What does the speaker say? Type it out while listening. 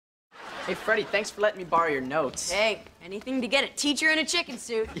Hey, Freddie, thanks for letting me borrow your notes. Hey, anything to get a teacher in a chicken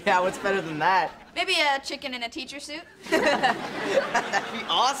suit. Yeah, what's better than that? Maybe a chicken in a teacher suit? That'd be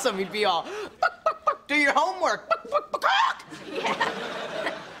awesome. He'd be all, buck, buck, buck, do your homework. Buck, buck, buck, buck.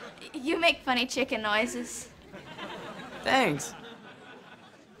 Yeah. You make funny chicken noises. Thanks.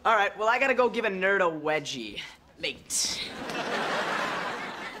 All right, well, I gotta go give a nerd a wedgie. Late.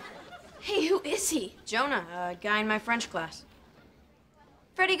 Hey, who is he? Jonah, a guy in my French class.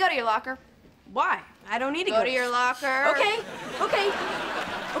 Freddie, go to your locker. Why? I don't need to go. Go to your locker. Okay.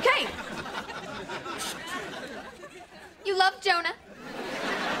 You love Jonah?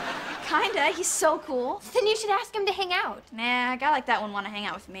 Kinda, he's so cool. Then you should ask him to hang out. Nah, a guy like that wouldn't want to hang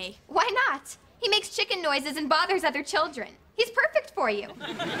out with me. Why not? He makes chicken noises and bothers other children. He's perfect for you.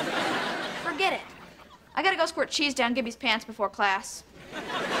 Forget it. I gotta go squirt cheese down Gibby's pants before class.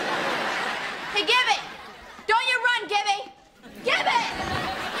 Hey, Gibby! Don't you run, Gibby! Gibby!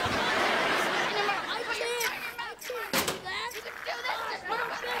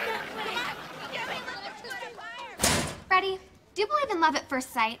 Freddie, do you believe in love at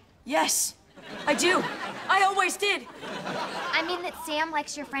first sight? Yes, I do. I always did. I mean that Sam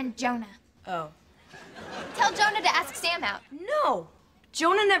likes your friend Jonah. Oh. Tell Jonah to ask Sam out. No.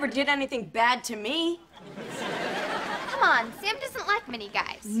 Jonah never did anything bad to me. Come on, Sam doesn't like many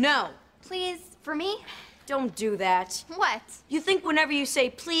guys. No. Please, for me? Don't do that. What? You think whenever you say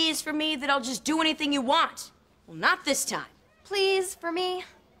please for me that I'll just do anything you want. Well, not this time. Please, for me?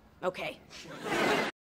 Okay.